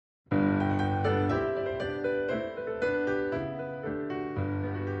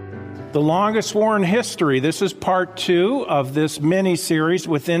The Longest War in History. This is part 2 of this mini-series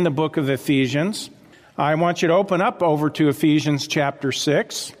within the book of Ephesians. I want you to open up over to Ephesians chapter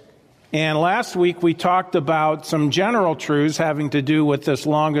 6. And last week we talked about some general truths having to do with this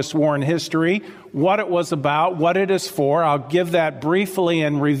longest war in history, what it was about, what it is for. I'll give that briefly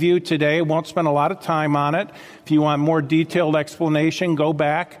in review today. Won't spend a lot of time on it. If you want more detailed explanation, go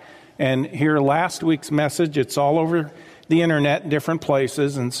back and hear last week's message. It's all over the internet in different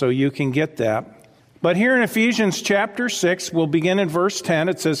places, and so you can get that. But here in Ephesians chapter 6, we'll begin in verse 10.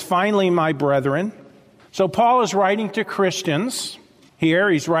 It says, "Finally, my brethren." So Paul is writing to Christians here.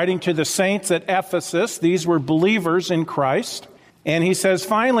 He's writing to the saints at Ephesus. These were believers in Christ. And he says,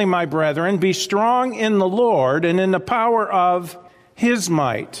 "Finally, my brethren, be strong in the Lord and in the power of his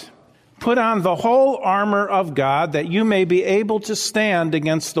might. Put on the whole armor of God, that you may be able to stand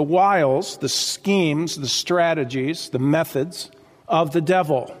against the wiles, the schemes, the strategies, the methods of the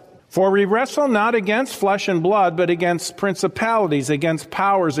devil. For we wrestle not against flesh and blood, but against principalities, against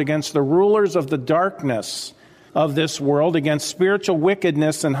powers, against the rulers of the darkness of this world, against spiritual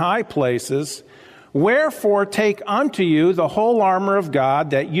wickedness in high places. Wherefore take unto you the whole armor of God,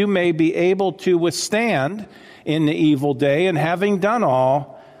 that you may be able to withstand in the evil day, and having done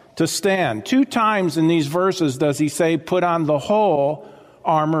all, to stand." 2 times in these verses does he say, put on the whole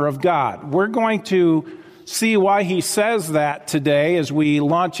armor of God. We're going to see why he says that today as we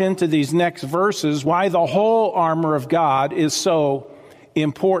launch into these next verses, why the whole armor of God is so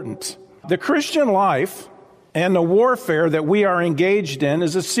important. The Christian life and the warfare that we are engaged in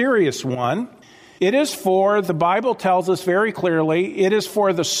is a serious one. It is for, the Bible tells us very clearly, it is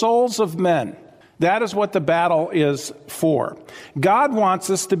for the souls of men. That is what the battle is for. God wants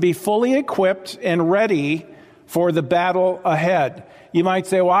us to be fully equipped and ready for the battle ahead. You might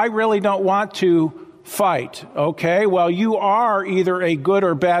say, well, I really don't want to fight. Okay, well, you are either a good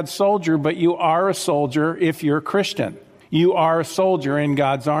or bad soldier, but you are a soldier if you're a Christian. You are a soldier in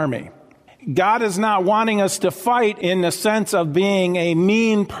God's army. God is not wanting us to fight in the sense of being a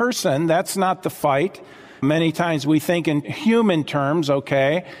mean person. That's not the fight. Many times we think in human terms,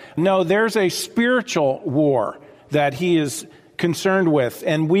 okay? No, there's a spiritual war that he is concerned with,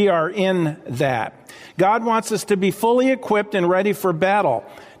 and we are in that. God wants us to be fully equipped and ready for battle.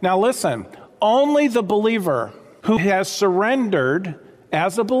 Now listen, only the believer who has surrendered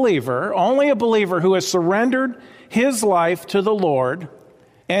as a believer, only a believer who has surrendered his life to the Lord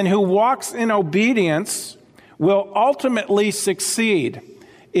and who walks in obedience will ultimately succeed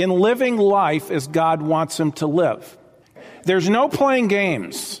in living life as God wants him to live. There's no playing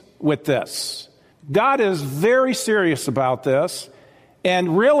games with this. God is very serious about this.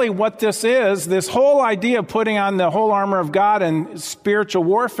 And really what this is, this whole idea of putting on the whole armor of God and spiritual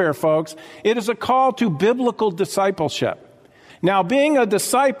warfare, folks, it is a call to biblical discipleship. Now, being a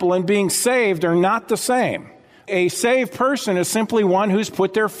disciple and being saved are not the same. A saved person is simply one who's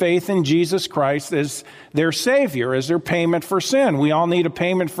put their faith in Jesus Christ as their Savior, as their payment for sin. We all need a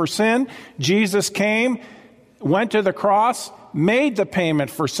payment for sin. Jesus came, went to the cross, made the payment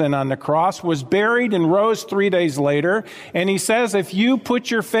for sin on the cross, was buried and rose 3 days later. And he says if you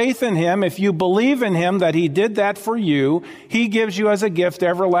put your faith in him, if you believe in him that he did that for you, he gives you as a gift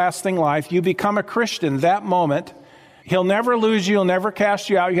everlasting life. You become a Christian that moment. He'll never lose you. He'll never cast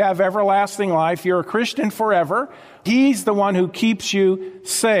you out. You have everlasting life. You're a Christian forever. He's the one who keeps you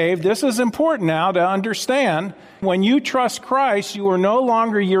saved. This is important now to understand. When you trust Christ, you are no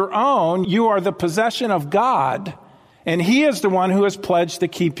longer your own. You are the possession of God, and he is the one who has pledged to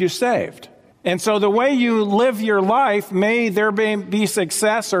keep you saved. And so the way you live your life, may there be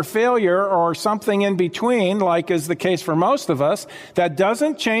success or failure or something in between, like is the case for most of us, that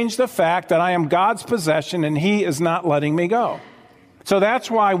doesn't change the fact that I am God's possession and he is not letting me go. So that's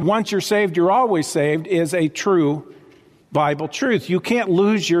why once you're saved, you're always saved is a true Bible truth. You can't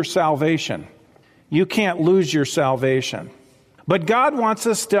lose your salvation. You can't lose your salvation. But God wants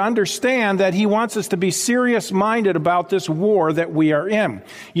us to understand that he wants us to be serious-minded about this war that we are in.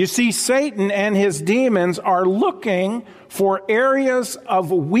 You see, Satan and his demons are looking for areas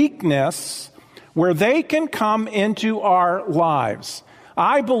of weakness where they can come into our lives.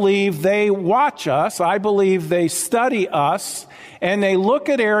 I believe they watch us. I believe they study us. And they look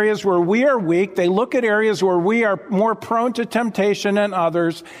at areas where we are weak. They look at areas where we are more prone to temptation than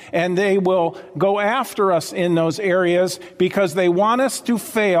others. And they will go after us in those areas because they want us to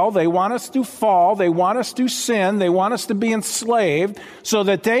fail. They want us to fall. They want us to sin. They want us to be enslaved so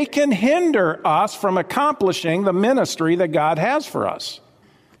that they can hinder us from accomplishing the ministry that God has for us.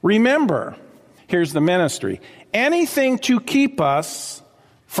 Remember, here's the ministry. Anything to keep us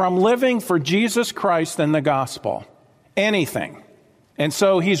from living for Jesus Christ and the gospel. Anything. And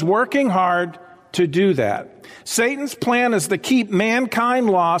so he's working hard to do that. Satan's plan is to keep mankind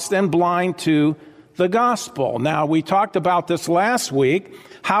lost and blind to the gospel. Now, we talked about this last week.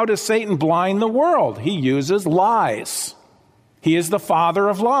 How does Satan blind the world? He uses lies. He is the father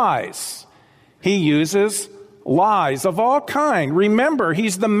of lies. He uses lies of all kind. Remember,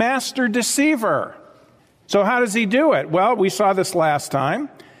 he's the master deceiver. So how does he do it? Well, we saw this last time.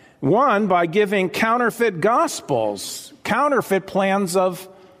 One, by giving counterfeit gospels, counterfeit plans of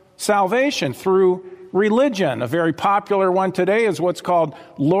salvation through religion. A very popular one today is what's called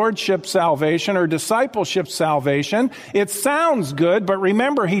lordship salvation or discipleship salvation. It sounds good, but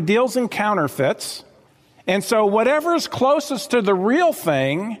remember, he deals in counterfeits. And so whatever is closest to the real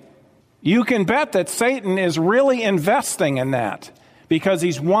thing, you can bet that Satan is really investing in that because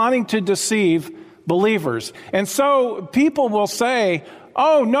he's wanting to deceive believers. And so people will say,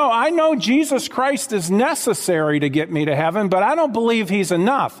 oh, no, I know Jesus Christ is necessary to get me to heaven, but I don't believe he's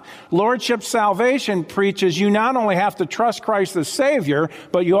enough. Lordship salvation preaches you not only have to trust Christ as Savior,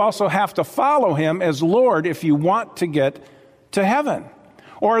 but you also have to follow him as Lord if you want to get to heaven.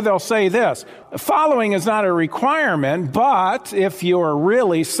 Or they'll say this, following is not a requirement, but if you're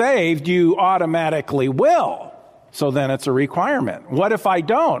really saved, you automatically will. So then it's a requirement. What if I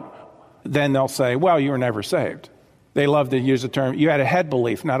don't? Then they'll say, well, you were never saved. They love to use the term, you had a head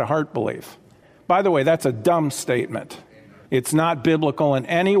belief, not a heart belief. By the way, that's a dumb statement. It's not biblical in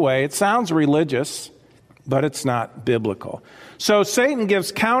any way. It sounds religious, but it's not biblical. So Satan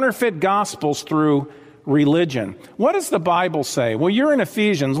gives counterfeit gospels through religion. What does the Bible say? Well, you're in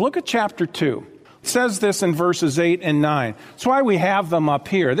Ephesians. Look at chapter 2. It says this in verses 8 and 9. That's why we have them up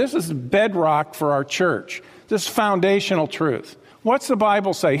here. This is bedrock for our church. This is foundational truth. What's the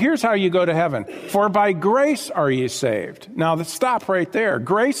Bible say? Here's how you go to heaven. For by grace are you saved. Now, let's stop right there.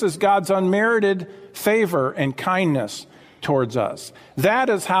 Grace is God's unmerited favor and kindness towards us.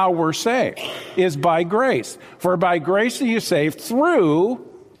 That is how we're saved, is by grace. For by grace are you saved through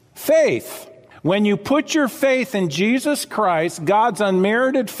faith. When you put your faith in Jesus Christ, God's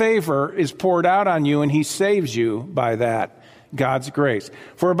unmerited favor is poured out on you, and he saves you by that, God's grace.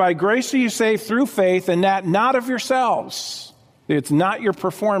 For by grace are you saved through faith, and that not of yourselves. It's not your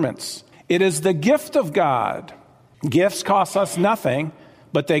performance. It is the gift of God. Gifts cost us nothing,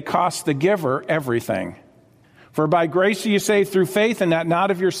 but they cost the giver everything. For by grace are you saved through faith, and that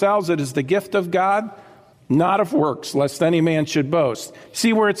not of yourselves. It is the gift of God, not of works, lest any man should boast.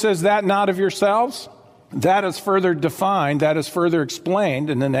 See where it says that not of yourselves? That is further defined, that is further explained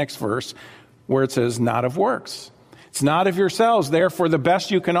in the next verse, where it says not of works. It's not of yourselves, therefore the best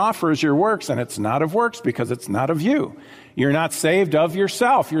you can offer is your works, and it's not of works because it's not of you. You're not saved of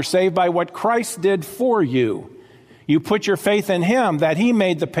yourself. You're saved by what Christ did for you. You put your faith in him, that he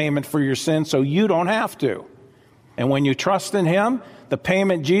made the payment for your sin, so you don't have to. And when you trust in him, the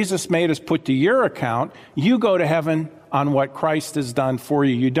payment Jesus made is put to your account. You go to heaven on what Christ has done for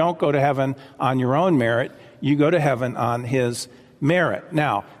you. You don't go to heaven on your own merit. You go to heaven on his merit.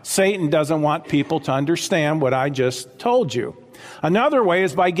 Now, Satan doesn't want people to understand what I just told you. Another way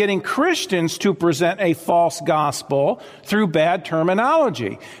is by getting Christians to present a false gospel through bad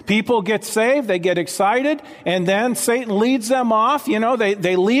terminology. People get saved, they get excited, and then Satan leads them off. You know,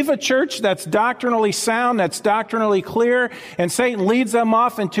 they leave a church that's doctrinally sound, that's doctrinally clear, and Satan leads them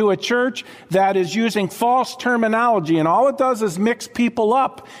off into a church that is using false terminology, and all it does is mix people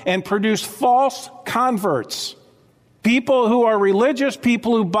up and produce false converts. People who are religious,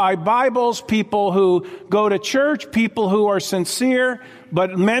 people who buy Bibles, people who go to church, people who are sincere,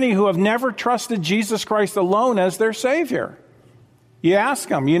 but many who have never trusted Jesus Christ alone as their Savior. You ask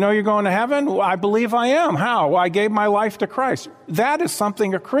them, you know you're going to heaven? Well, I believe I am. How? Well, I gave my life to Christ. That is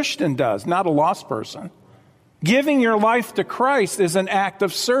something a Christian does, not a lost person. Giving your life to Christ is an act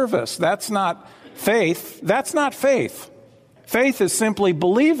of service. That's not faith. That's not faith. Faith is simply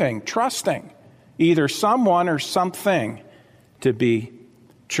believing, trusting either someone or something to be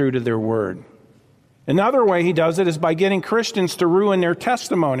true to their word. Another way he does it is by getting Christians to ruin their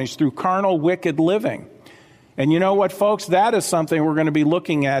testimonies through carnal, wicked living. And you know what, folks? That is something we're going to be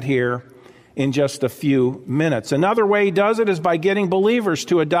looking at here in just a few minutes. Another way he does it is by getting believers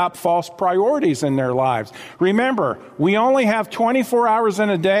to adopt false priorities in their lives. Remember, we only have 24 hours in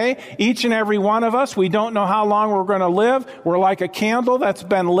a day, each and every one of us. We don't know how long we're going to live. We're like a candle that's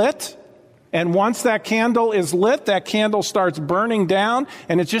been lit. And once that candle is lit, that candle starts burning down,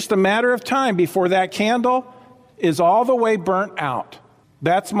 and it's just a matter of time before that candle is all the way burnt out.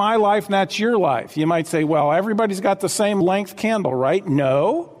 That's my life, and that's your life. You might say, well, everybody's got the same length candle, right?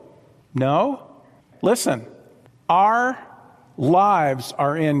 No. Listen, our lives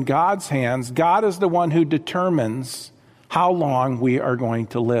are in God's hands. God is the one who determines how long we are going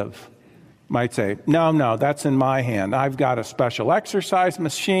to live. Might say, no, that's in my hand. I've got a special exercise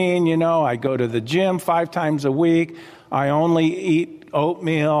machine, I go to the gym 5 times a week. I only eat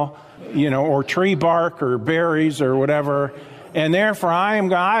oatmeal, or tree bark or berries or whatever. And therefore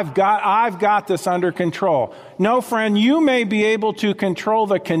I've got this under control. No, friend, you may be able to control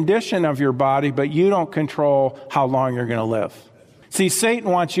the condition of your body, but you don't control how long you're going to live. See, Satan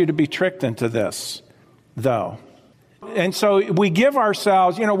wants you to be tricked into this, though. And so we give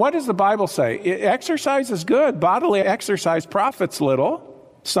ourselves, what does the Bible say? Exercise is good. Bodily exercise profits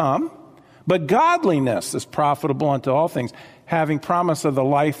little, some, but godliness is profitable unto all things, having promise of the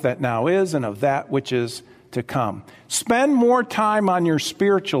life that now is and of that which is to come. Spend more time on your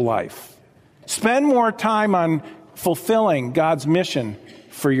spiritual life. Spend more time on fulfilling God's mission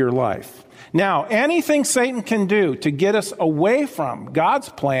for your life. Now, anything Satan can do to get us away from God's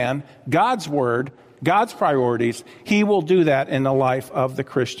plan, God's word, God's priorities, he will do that in the life of the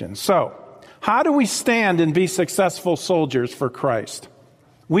Christian. So, how do we stand and be successful soldiers for Christ?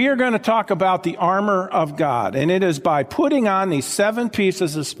 We are going to talk about the armor of God, and it is by putting on these 7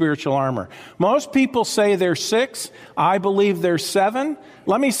 pieces of spiritual armor. Most people say there's 6. I believe there's 7.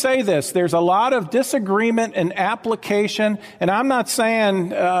 Let me say this. There's a lot of disagreement and application, and I'm not saying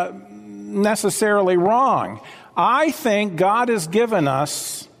necessarily wrong. I think God has given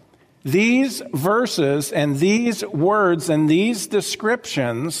us these verses and these words and these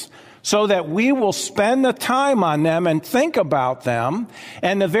descriptions so that we will spend the time on them and think about them.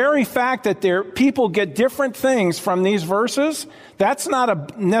 And the very fact that people get different things from these verses, that's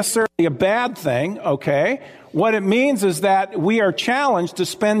not necessarily a bad thing, okay? What it means is that we are challenged to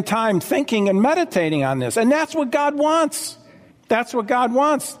spend time thinking and meditating on this. And that's what God wants. That's what God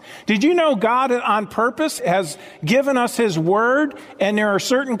wants. Did you know God on purpose has given us his word, and there are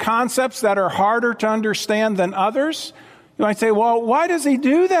certain concepts that are harder to understand than others? You might say, well, why does he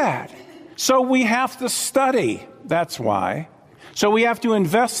do that? So we have to study. That's why. So we have to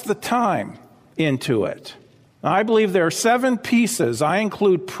invest the time into it. Now, I believe there are 7 pieces. I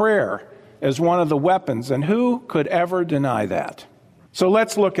include prayer as one of the weapons, and who could ever deny that? So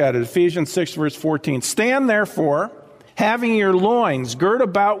let's look at it. Ephesians 6, verse 14. Stand therefore, having your loins girt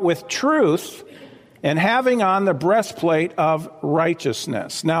about with truth, and having on the breastplate of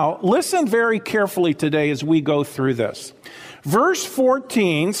righteousness. Now, listen very carefully today as we go through this. Verse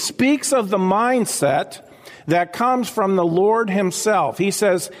 14 speaks of the mindset that comes from the Lord himself. He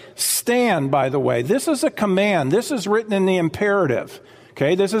says, stand, by the way. This is a command. This is written in the imperative.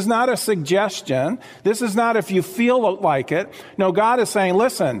 Okay, this is not a suggestion. This is not if you feel like it. No, God is saying,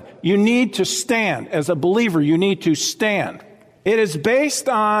 listen, you need to stand. As a believer, you need to stand. It is based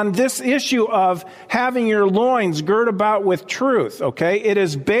on this issue of having your loins girt about with truth, okay? It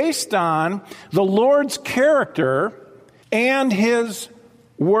is based on the Lord's character and his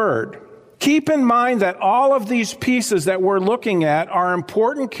word. Keep in mind that all of these pieces that we're looking at are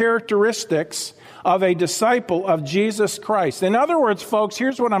important characteristics of a disciple of Jesus Christ. In other words, folks,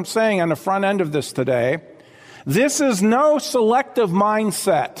 here's what I'm saying on the front end of this today. This is no selective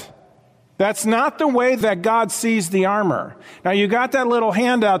mindset. That's not the way that God sees the armor. Now, you got that little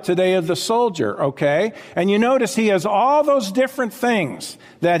handout today of the soldier, okay? And you notice he has all those different things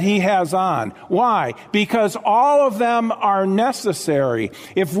that he has on. Why? Because all of them are necessary.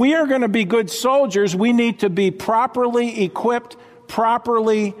 If we are going to be good soldiers, we need to be properly equipped,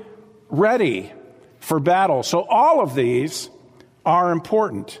 properly ready for battle. So all of these are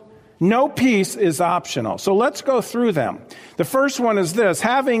important. No piece is optional. So let's go through them. The first one is this: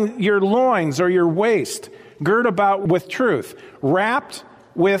 having your loins or your waist girt about with truth, wrapped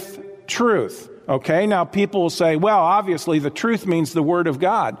with truth. Okay, now people will say, well, obviously the truth means the Word of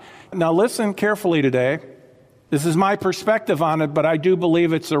God. Now listen carefully today. This is my perspective on it, but I do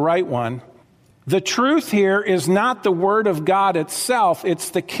believe it's the right one. The truth here is not the Word of God itself,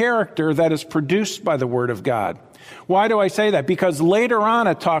 it's the character that is produced by the Word of God. Why do I say that? Because later on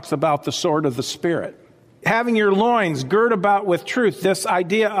it talks about the sword of the Spirit. Having your loins girt about with truth, this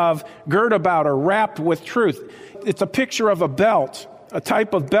idea of girt about or wrapped with truth, it's a picture of a belt, a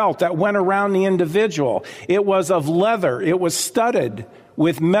type of belt that went around the individual. It was of leather. It was studded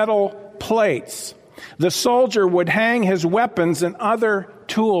with metal plates. The soldier would hang his weapons and other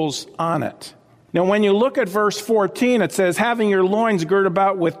tools on it. Now, when you look at verse 14, it says, having your loins girt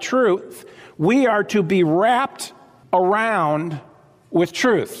about with truth, we are to be wrapped around with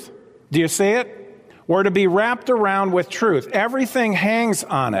truth. Do you see it? We're to be wrapped around with truth. Everything hangs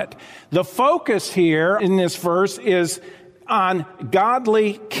on it. The focus here in this verse is on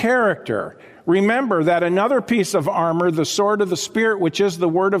godly character. Remember that another piece of armor, the sword of the Spirit, which is the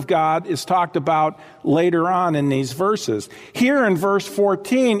Word of God, is talked about later on in these verses. Here in verse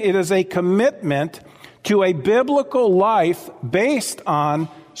 14, it is a commitment to a biblical life based on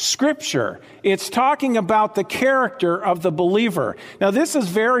Scripture. It's talking about the character of the believer. Now, this is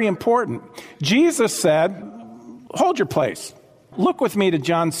very important. Jesus said, hold your place. Look with me to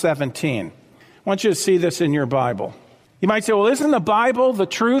John 17. I want you to see this in your Bible. You might say, well, isn't the Bible the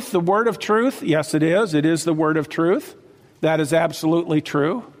truth, the word of truth? Yes, it is. It is the word of truth. That is absolutely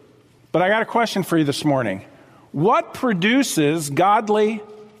true. But I got a question for you this morning. What produces godly,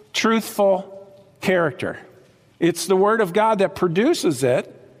 truthful character? It's the word of God that produces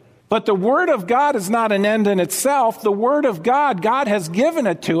it. But the word of God is not an end in itself. The word of God, God has given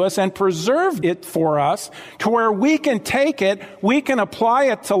it to us and preserved it for us to where we can take it, we can apply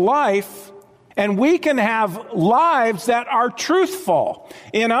it to life, and we can have lives that are truthful.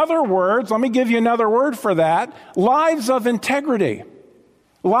 In other words, let me give you another word for that, lives of integrity.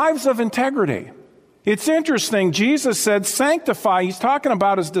 Lives of integrity. It's interesting, Jesus said, sanctify. He's talking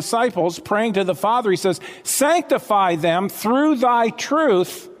about his disciples praying to the Father. He says, sanctify them through thy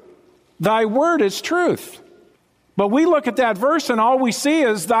truth. Thy word is truth. But we look at that verse and all we see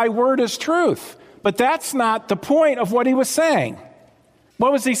is thy word is truth. But that's not the point of what he was saying.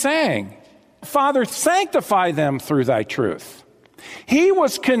 What was he saying? Father, sanctify them through thy truth. He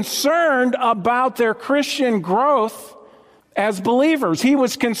was concerned about their Christian growth as believers. He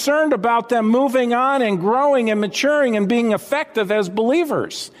was concerned about them moving on and growing and maturing and being effective as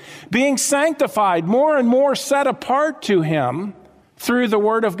believers, being sanctified, more and more set apart to him through the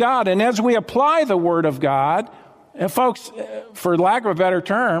Word of God. And as we apply the Word of God, and folks, for lack of a better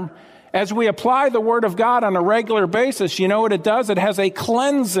term, as we apply the Word of God on a regular basis, you know what it does? It has a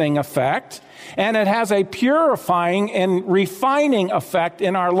cleansing effect, and it has a purifying and refining effect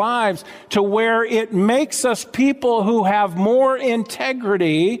in our lives to where it makes us people who have more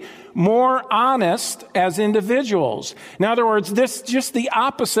integrity, more honest as individuals. In other words, this is just the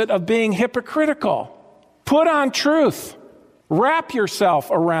opposite of being hypocritical. Put on truth. Wrap yourself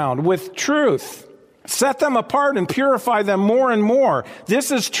around with truth. Set them apart and purify them more and more.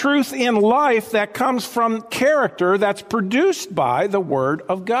 This is truth in life that comes from character that's produced by the Word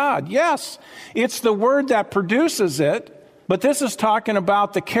of God. Yes, it's the Word that produces it, but this is talking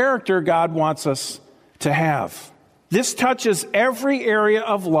about the character God wants us to have. This touches every area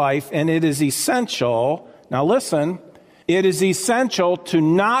of life, and it is essential. Now listen, it is essential to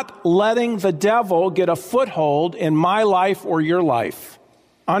not letting the devil get a foothold in my life or your life.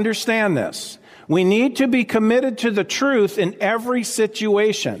 Understand this. We need to be committed to the truth in every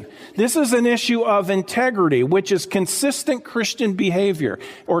situation. This is an issue of integrity, which is consistent Christian behavior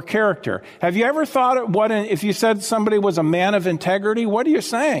or character. Have you ever thought if you said somebody was a man of integrity, what are you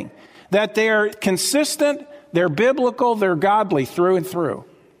saying? That they're consistent, they're biblical, they're godly through and through.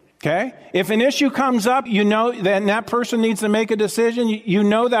 Okay? If an issue comes up, you know that person needs to make a decision. You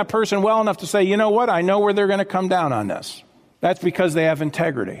know that person well enough to say, you know what? I know where they're going to come down on this. That's because they have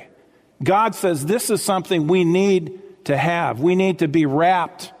integrity. God says this is something we need to have. We need to be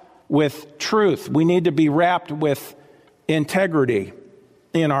wrapped with truth. We need to be wrapped with integrity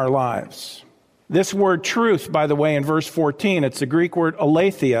in our lives. This word truth, by the way, in verse 14, it's the Greek word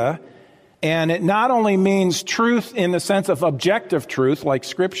aletheia, and it not only means truth in the sense of objective truth, like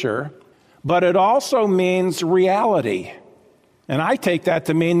Scripture, but it also means reality. And I take that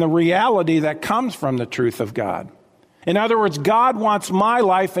to mean the reality that comes from the truth of God. In other words, God wants my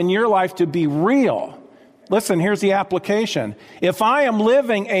life and your life to be real. Listen, here's the application. If I am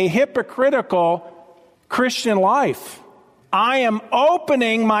living a hypocritical Christian life, I am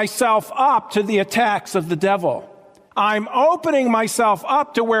opening myself up to the attacks of the devil. I'm opening myself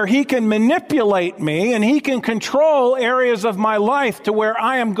up to where he can manipulate me and he can control areas of my life to where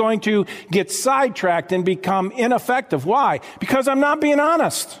I am going to get sidetracked and become ineffective. Why? Because I'm not being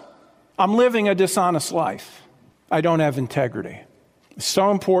honest. I'm living a dishonest life. I don't have integrity. It's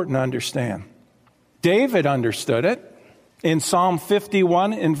so important to understand. David understood it in Psalm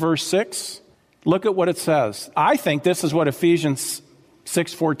 51 in verse 6. Look at what it says. I think this is what Ephesians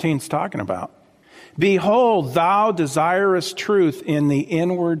 6:14 is talking about. Behold, thou desirest truth in the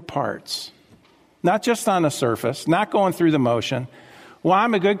inward parts. Not just on the surface, not going through the motion. Well,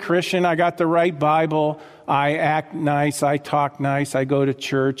 I'm a good Christian. I got the right Bible. I act nice. I talk nice. I go to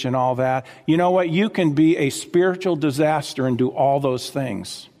church and all that. You know what? You can be a spiritual disaster and do all those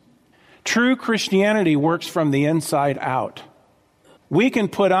things. True Christianity works from the inside out. We can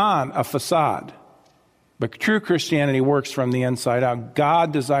put on a facade, but true Christianity works from the inside out.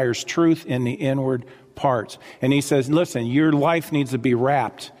 God desires truth in the inward parts. And he says, listen, your life needs to be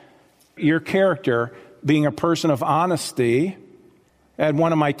wrapped. your character being a person of honesty. I had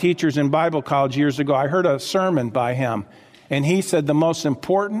one of my teachers in Bible college years ago, I heard a sermon by him, and he said the most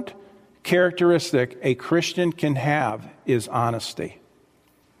important characteristic a Christian can have is honesty.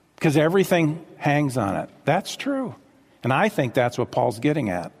 Because everything hangs on it. That's true. And I think that's what Paul's getting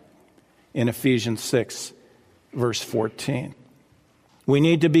at in Ephesians 6, verse 14. We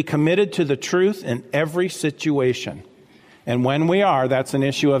need to be committed to the truth in every situation. And when we are, that's an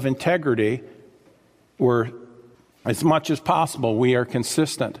issue of integrity. As much as possible, we are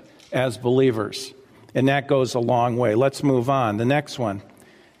consistent as believers. And that goes a long way. Let's move on. The next one.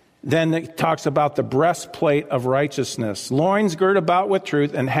 Then it talks about the breastplate of righteousness. Loins girt about with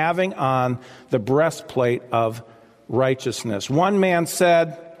truth and having on the breastplate of righteousness. One man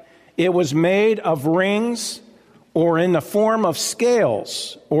said, it was made of rings or in the form of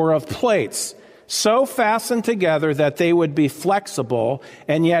scales or of plates, so fastened together that they would be flexible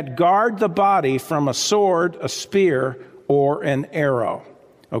and yet guard the body from a sword, a spear, or an arrow.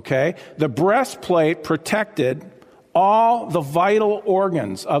 Okay? The breastplate protected all the vital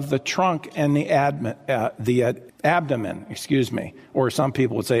organs of the trunk and the abdomen, or some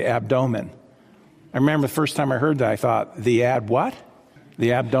people would say abdomen. I remember the first time I heard that, I thought, the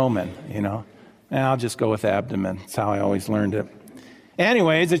abdomen, And I'll just go with abdomen. That's how I always learned it.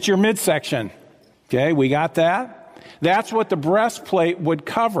 Anyways, it's your midsection. Okay, we got that? That's what the breastplate would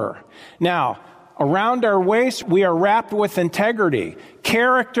cover. Now, around our waist, we are wrapped with integrity.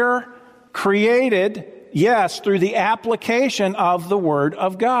 Character created, yes, through the application of the Word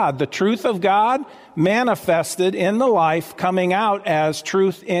of God. The truth of God manifested in the life, coming out as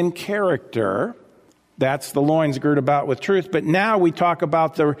truth in character. That's the loins girt about with truth. But now we talk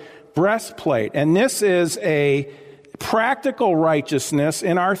about the breastplate. And this is a practical righteousness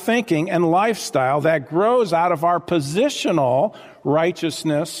in our thinking and lifestyle that grows out of our positional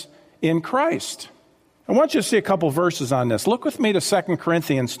righteousness in Christ. I want you to see a couple verses on this. Look with me to 2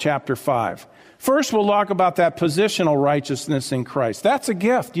 Corinthians chapter 5. First, we'll talk about that positional righteousness in Christ. That's a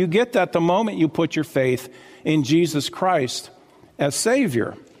gift. You get that the moment you put your faith in Jesus Christ as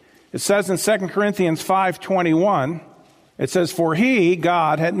Savior. It says in 2 Corinthians 5:21, it says, for he,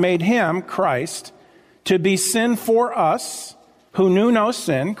 God, had made him, Christ, to be sin for us, who knew no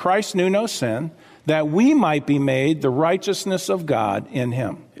sin, Christ knew no sin, that we might be made the righteousness of God in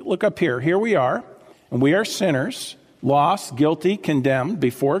him. Look up here. Here we are, and we are sinners, lost, guilty, condemned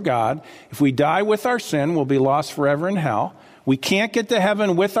before God. If we die with our sin, we'll be lost forever in hell. We can't get to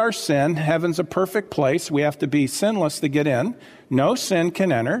heaven with our sin. Heaven's a perfect place. We have to be sinless to get in. No sin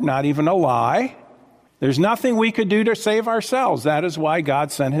can enter, not even a lie. There's nothing we could do to save ourselves. That is why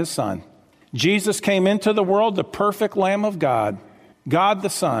God sent his Son. Jesus came into the world, the perfect Lamb of God, God the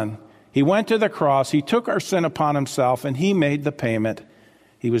Son. He went to the cross. He took our sin upon himself, and he made the payment.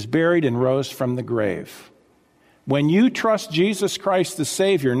 He was buried and rose from the grave. When you trust Jesus Christ the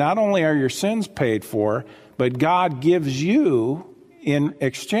Savior, not only are your sins paid for, but God gives you in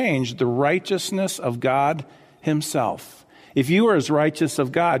exchange the righteousness of God himself. If you were as righteous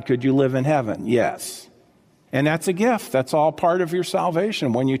of God, could you live in heaven? Yes. And that's a gift. That's all part of your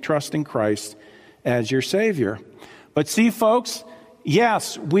salvation when you trust in Christ as your Savior. But see, folks,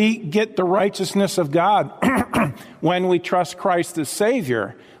 yes, we get the righteousness of God when we trust Christ as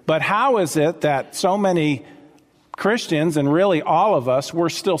Savior. But how is it that so many Christians, and really all of us, we're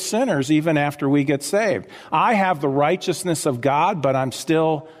still sinners even after we get saved? I have the righteousness of God, but I'm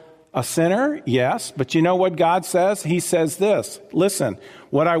still a sinner? Yes. But you know what God says? He says this. Listen,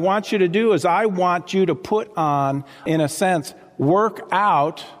 what I want you to do is I want you to put on, in a sense, work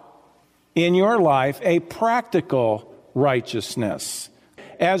out in your life a practical righteousness.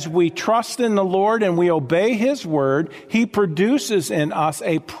 As we trust in the Lord and we obey his word, he produces in us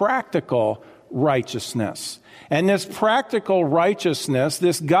a practical righteousness. And this practical righteousness,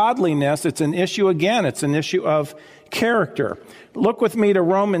 this godliness, it's an issue again. It's an issue of character. Look with me to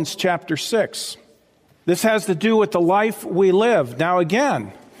Romans chapter 6. This has to do with the life we live. Now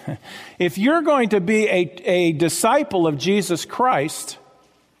again, if you're going to be a disciple of Jesus Christ,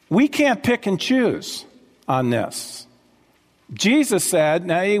 we can't pick and choose on this. Jesus said,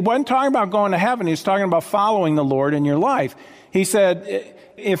 now he wasn't talking about going to heaven, he was talking about following the Lord in your life. He said,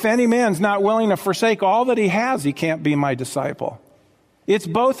 if any man's not willing to forsake all that he has, he can't be my disciple. It's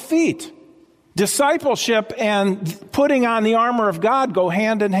both feet. Discipleship and putting on the armor of God go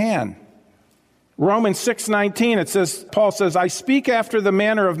hand in hand. Romans 6:19, it says, Paul says, I speak after the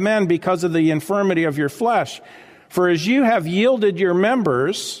manner of men because of the infirmity of your flesh. For as you have yielded your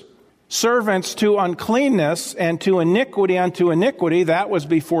members, servants to uncleanness and to iniquity unto iniquity, that was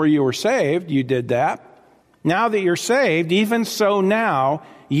before you were saved, you did that. Now that you're saved, even so now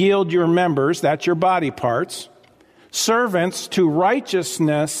yield your members, that's your body parts, servants to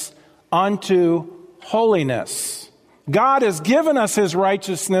righteousness unto holiness. God has given us his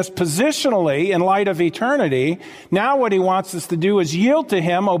righteousness positionally in light of eternity. Now what he wants us to do is yield to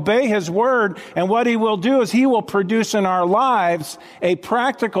him, obey his word, and what he will do is he will produce in our lives a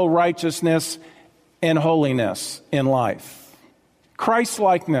practical righteousness and holiness in life.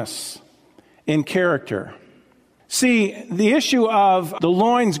 Christ-likeness in character. See, the issue of the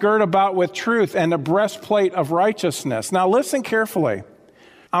loins girt about with truth and the breastplate of righteousness. Now listen carefully.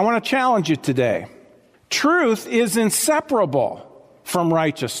 I want to challenge you today. Truth is inseparable from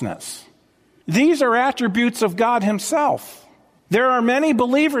righteousness. These are attributes of God himself. There are many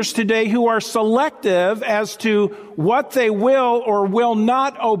believers today who are selective as to what they will or will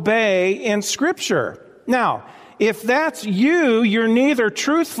not obey in Scripture. Now, if that's you, you're neither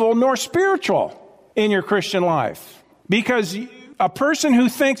truthful nor spiritual in your Christian life. Because a Christian who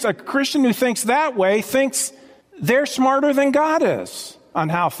thinks that way thinks they're smarter than God is on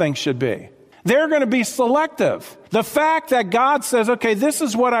how things should be. They're going to be selective. The fact that God says, okay, this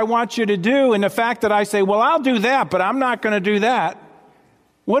is what I want you to do, and the fact that I say, well, I'll do that, but I'm not going to do that.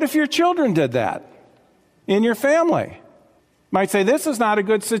 What if your children did that in your family? Might say, this is not a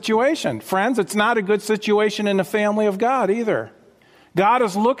good situation. Friends, it's not a good situation in the family of God either. God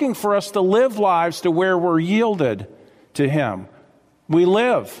is looking for us to live lives to where we're yielded to him. We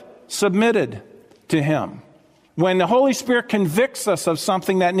live submitted to him. When the Holy Spirit convicts us of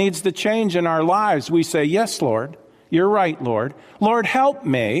something that needs to change in our lives, we say, yes, Lord, you're right, Lord. Lord, help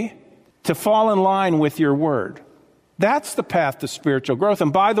me to fall in line with your word. That's the path to spiritual growth.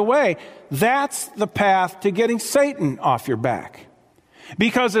 And by the way, that's the path to getting Satan off your back.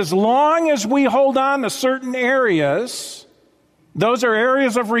 Because as long as we hold on to certain areas, those are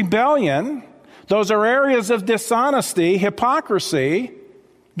areas of rebellion, those are areas of dishonesty, hypocrisy,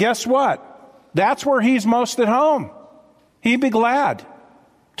 guess what? That's where he's most at home. He'd be glad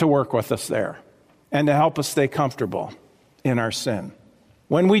to work with us there and to help us stay comfortable in our sin.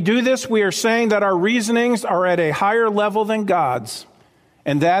 When we do this, we are saying that our reasonings are at a higher level than God's,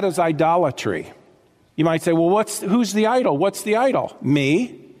 and that is idolatry. You might say, well, who's the idol? What's the idol?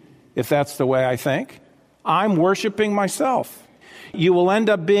 Me, if that's the way I think. I'm worshiping myself. You will end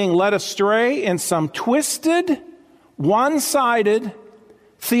up being led astray in some twisted, one-sided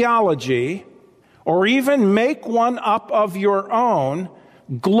theology, or even make one up of your own,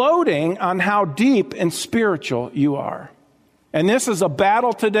 gloating on how deep and spiritual you are. And this is a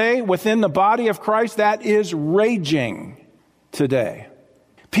battle today within the body of Christ that is raging today.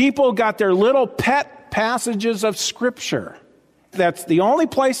 People got their little pet passages of Scripture. That's the only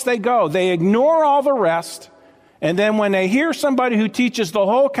place they go. They ignore all the rest. And then when they hear somebody who teaches the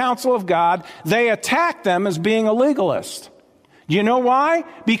whole counsel of God, they attack them as being a legalist. You know why?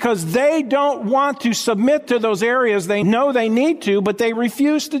 Because they don't want to submit to those areas they know they need to, but they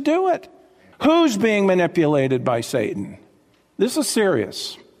refuse to do it. Who's being manipulated by Satan? This is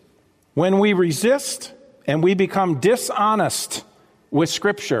serious. When we resist and we become dishonest with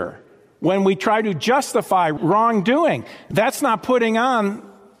Scripture, when we try to justify wrongdoing, that's not putting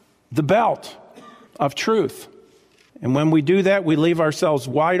on the belt of truth. And when we do that, we leave ourselves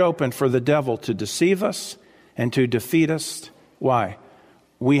wide open for the devil to deceive us and to defeat us. Why?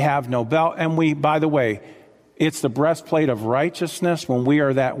 We have no belt. And by the way, it's the breastplate of righteousness. When we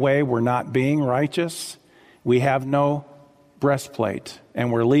are that way, we're not being righteous. We have no breastplate.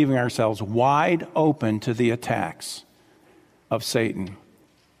 And we're leaving ourselves wide open to the attacks of Satan.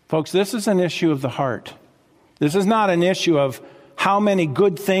 Folks, this is an issue of the heart. This is not an issue of how many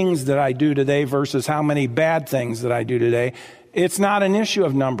good things did I do today versus how many bad things did I do today. It's not an issue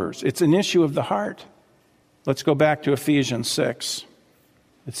of numbers. It's an issue of the heart. Let's go back to Ephesians 6.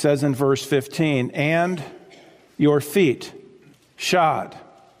 It says in verse 15, and your feet shod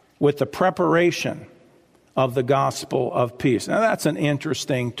with the preparation of the gospel of peace. Now that's an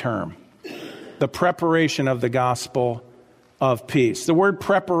interesting term. The preparation of the gospel of peace. The word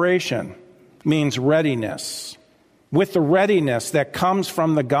preparation means readiness. With the readiness that comes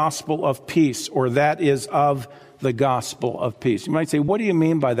from the gospel of peace, or that is of the gospel of peace. You might say, what do you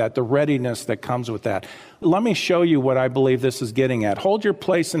mean by that? The readiness that comes with that. Let me show you what I believe this is getting at. Hold your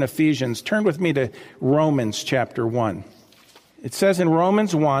place in Ephesians. Turn with me to Romans chapter 1. It says in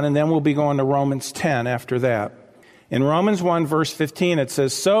Romans 1, and then we'll be going to Romans 10 after that. In Romans 1, verse 15, it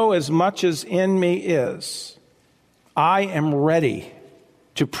says, so as much as in me is, I am ready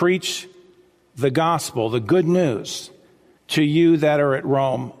to preach the gospel, the good news, to you that are at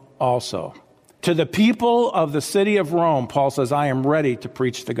Rome also. To the people of the city of Rome, Paul says, I am ready to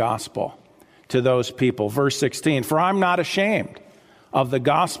preach the gospel to those people. Verse 16, for I'm not ashamed of the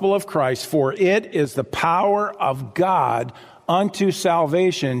gospel of Christ, for it is the power of God unto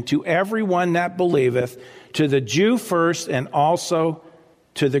salvation to everyone that believeth, to the Jew first and also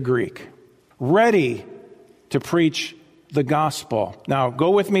to the Greek. Ready to preach the gospel. Now,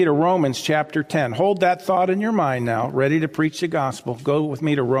 go with me to Romans chapter 10. Hold that thought in your mind now. Ready to preach the gospel. Go with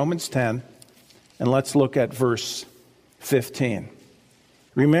me to Romans 10, and let's look at verse 15.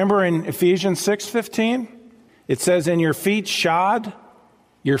 Remember in Ephesians 6:15, it says, "In your feet shod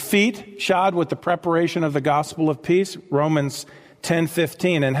with the preparation of the gospel of peace." Romans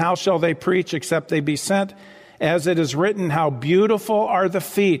 10:15, "And how shall they preach except they be sent? As it is written, how beautiful are the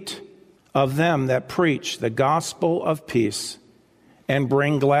feet of them that preach the gospel of peace and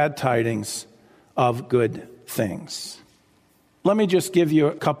bring glad tidings of good things." Let me just give you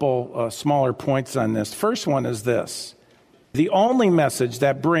a couple smaller points on this. First one is this. The only message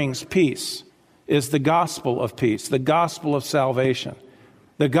that brings peace is the gospel of peace, the gospel of salvation,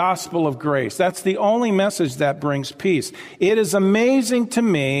 the gospel of grace. That's the only message that brings peace. It is amazing to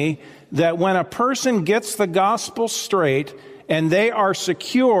me that when a person gets the gospel straight and they are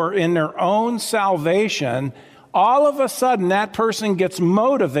secure in their own salvation, all of a sudden that person gets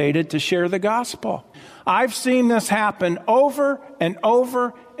motivated to share the gospel. I've seen this happen over and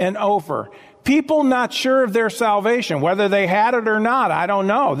over and over. People not sure of their salvation, whether they had it or not, I don't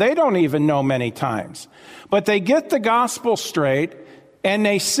know. They don't even know many times. But they get the gospel straight and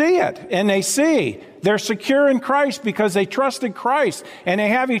they see it, and they see they're secure in Christ because they trusted Christ, and they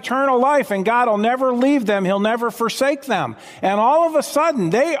have eternal life, and God will never leave them. He'll never forsake them. And all of a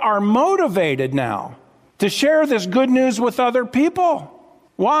sudden, they are motivated now to share this good news with other people.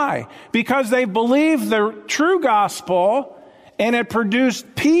 Why? Because they believed the true gospel, and it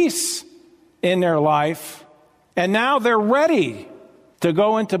produced peace in their life, and now they're ready to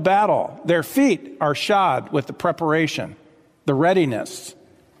go into battle. Their feet are shod with the preparation, the readiness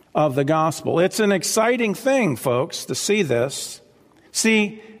of the gospel. It's an exciting thing, folks, to see this.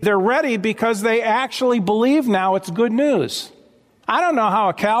 See, they're ready because they actually believe now it's good news. I don't know how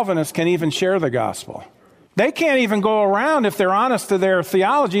a Calvinist can even share the gospel. They can't even go around, if they're honest to their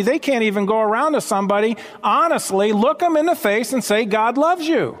theology, they can't even go around to somebody, honestly, look them in the face and say, God loves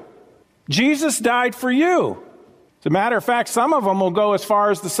you. Jesus died for you. As a matter of fact, some of them will go as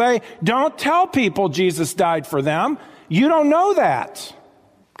far as to say, don't tell people Jesus died for them. You don't know that.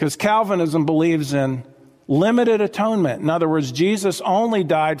 Because Calvinism believes in limited atonement. In other words, Jesus only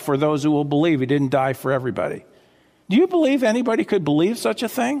died for those who will believe. He didn't die for everybody. Do you believe anybody could believe such a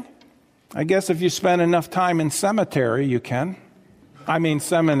thing? I guess if you spend enough time in cemetery, you can. I mean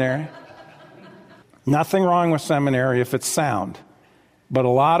seminary. Nothing wrong with seminary if it's sound. But a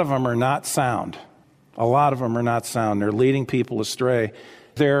lot of them are not sound. A lot of them are not sound. They're leading people astray.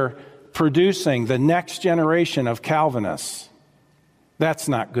 They're producing the next generation of Calvinists. That's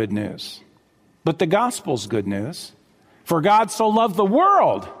not good news. But the gospel's good news. For God so loved the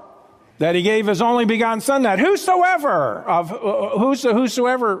world that he gave his only begotten Son, that whosoever,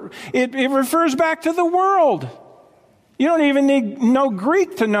 it refers back to the world. You don't even need no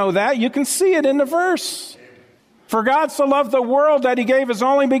Greek to know that. You can see it in the verse. For God so loved the world that he gave his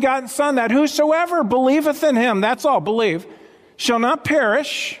only begotten Son, that whosoever believeth in him, that's all, believe, shall not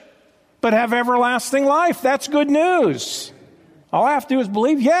perish, but have everlasting life. That's good news. All I have to do is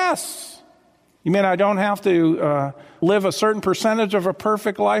believe, yes. You mean I don't have to live a certain percentage of a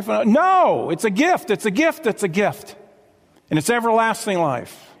perfect life? No, it's a gift, it's a gift, it's a gift. And it's everlasting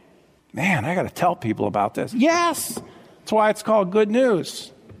life. Man, I got to tell people about this. Yes, that's why it's called good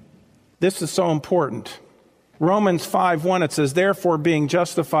news. This is so important. Romans 5:1, it says, therefore, being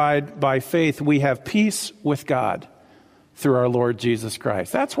justified by faith, we have peace with God through our Lord Jesus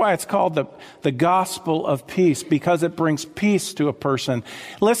Christ. That's why it's called the gospel of peace, because it brings peace to a person.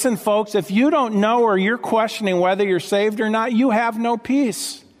 Listen, folks, if you don't know or you're questioning whether you're saved or not, you have no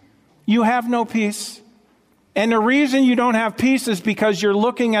peace. You have no peace. And the reason you don't have peace is because you're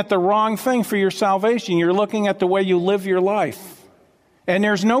looking at the wrong thing for your salvation. You're looking at the way you live your life. And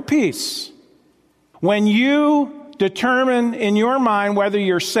there's no peace. When you determine in your mind whether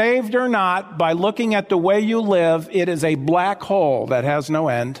you're saved or not by looking at the way you live, it is a black hole that has no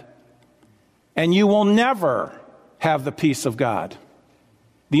end. And you will never have the peace of God.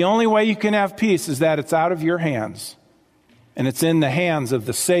 The only way you can have peace is that it's out of your hands. And it's in the hands of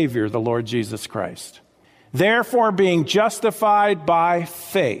the Savior, the Lord Jesus Christ. Therefore, being justified by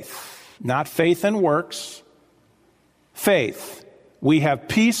faith, not faith in works, faith, we have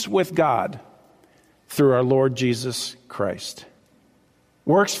peace with God through our Lord Jesus Christ.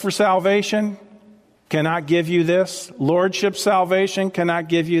 Works for salvation cannot give you this. Lordship salvation cannot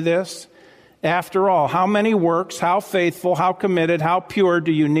give you this. After all, how many works, how faithful, how committed, how pure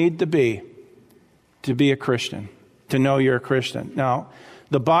do you need to be a Christian, to know you're a Christian? No,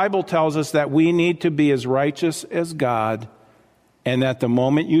 the Bible tells us that we need to be as righteous as God, and that the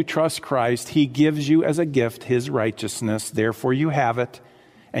moment you trust Christ, He gives you as a gift His righteousness. Therefore, you have it,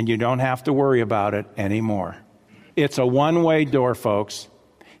 and you don't have to worry about it anymore. It's a one-way door, folks.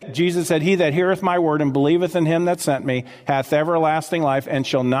 Jesus said, "He that heareth my word and believeth in Him that sent me hath everlasting life, and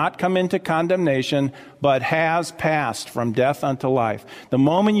shall not come into condemnation, but has passed from death unto life." The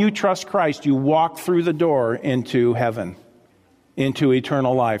moment you trust Christ, you walk through the door into heaven, into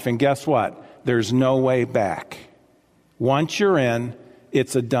eternal life. And guess what? There's no way back. Once you're in,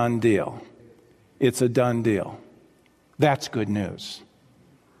 it's a done deal. It's a done deal. That's good news.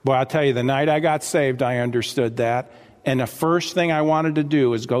 Well, I'll tell you, the night I got saved, I understood that. And the first thing I wanted to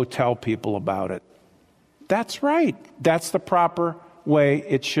do is go tell people about it. That's right. That's the proper way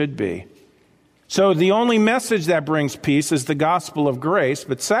it should be. So the only message that brings peace is the gospel of grace.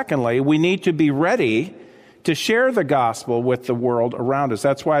 But secondly, we need to be ready to share the gospel with the world around us.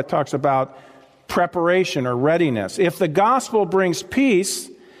 That's why it talks about preparation or readiness. If the gospel brings peace,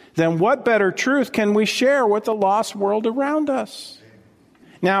 then what better truth can we share with the lost world around us?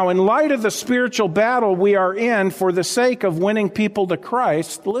 Now, in light of the spiritual battle we are in for the sake of winning people to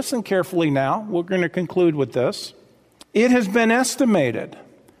Christ, listen carefully now. We're going to conclude with this. It has been estimated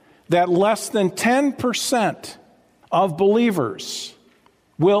that less than 10% of believers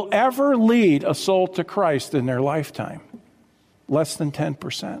will ever lead a soul to Christ in their lifetime. Less than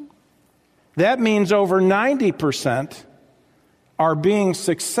 10%. That means over 90% are being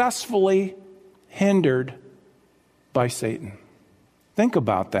successfully hindered by Satan. Think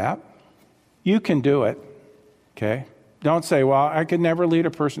about that. You can do it, okay? Don't say, well, I could never lead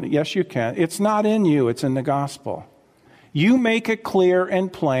a person. Yes, you can. It's not in you. It's in the gospel. You make it clear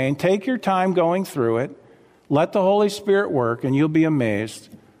and plain. Take your time going through it. Let the Holy Spirit work, and you'll be amazed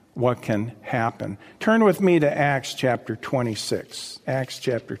what can happen. Turn with me to Acts chapter 26. Acts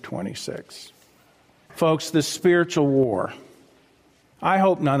chapter 26. Folks, this spiritual war. I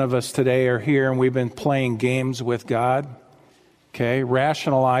hope none of us today are here and we've been playing games with God. Okay,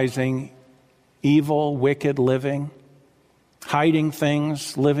 rationalizing evil, wicked living, hiding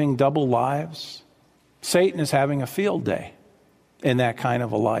things, living double lives. Satan is having a field day in that kind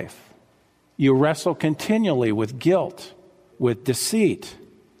of a life. You wrestle continually with guilt, with deceit,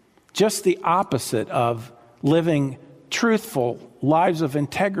 just the opposite of living truthful lives of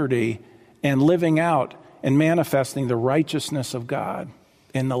integrity and living out and manifesting the righteousness of God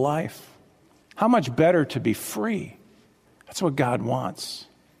in the life. How much better to be free? That's what God wants.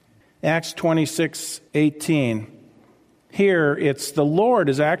 Acts 26:18. Here, it's the Lord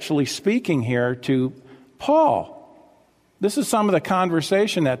is actually speaking here to Paul. This is some of the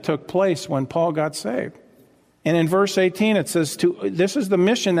conversation that took place when Paul got saved. And in verse 18, it says, this is the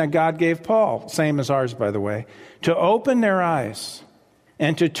mission that God gave Paul, same as ours, by the way, to open their eyes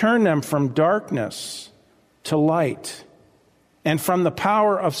and to turn them from darkness to light and from the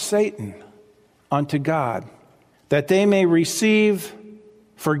power of Satan unto God, that they may receive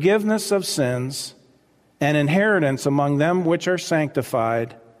forgiveness of sins and inheritance among them which are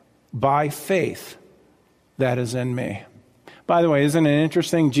sanctified by faith that is in me. By the way, isn't it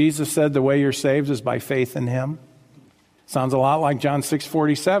interesting? Jesus said the way you're saved is by faith in Him. Sounds a lot like John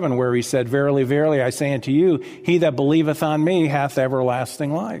 6:47, where He said, "Verily, verily, I say unto you, he that believeth on me hath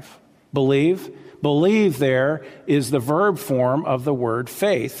everlasting life." Believe. Believe there is the verb form of the word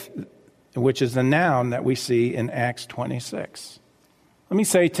faith, which is the noun that we see in Acts 26. Let me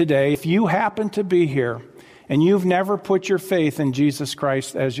say today, if you happen to be here and you've never put your faith in Jesus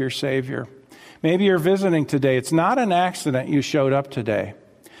Christ as your Savior, maybe you're visiting today. It's not an accident you showed up today.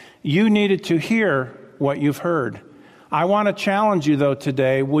 You needed to hear what you've heard. I want to challenge you, though,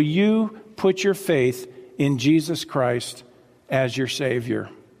 today. Will you put your faith in Jesus Christ as your Savior?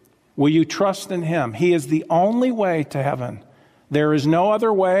 Will you trust in Him? He is the only way to heaven. There is no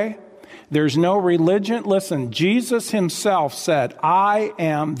other way. There's no religion. Listen, Jesus Himself said, "I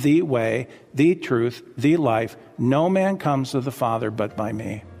am the way, the truth, the life. No man comes to the Father but by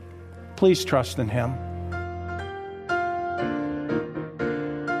me." Please trust in Him.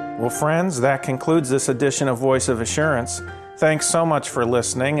 Well, friends, that concludes this edition of Voice of Assurance. Thanks so much for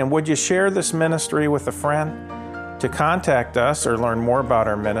listening, and would you share this ministry with a friend? To contact us or learn more about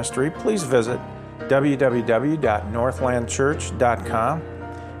our ministry, please visit www.northlandchurch.com.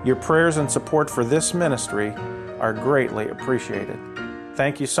 Your prayers and support for this ministry are greatly appreciated.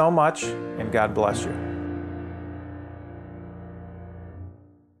 Thank you so much, and God bless you.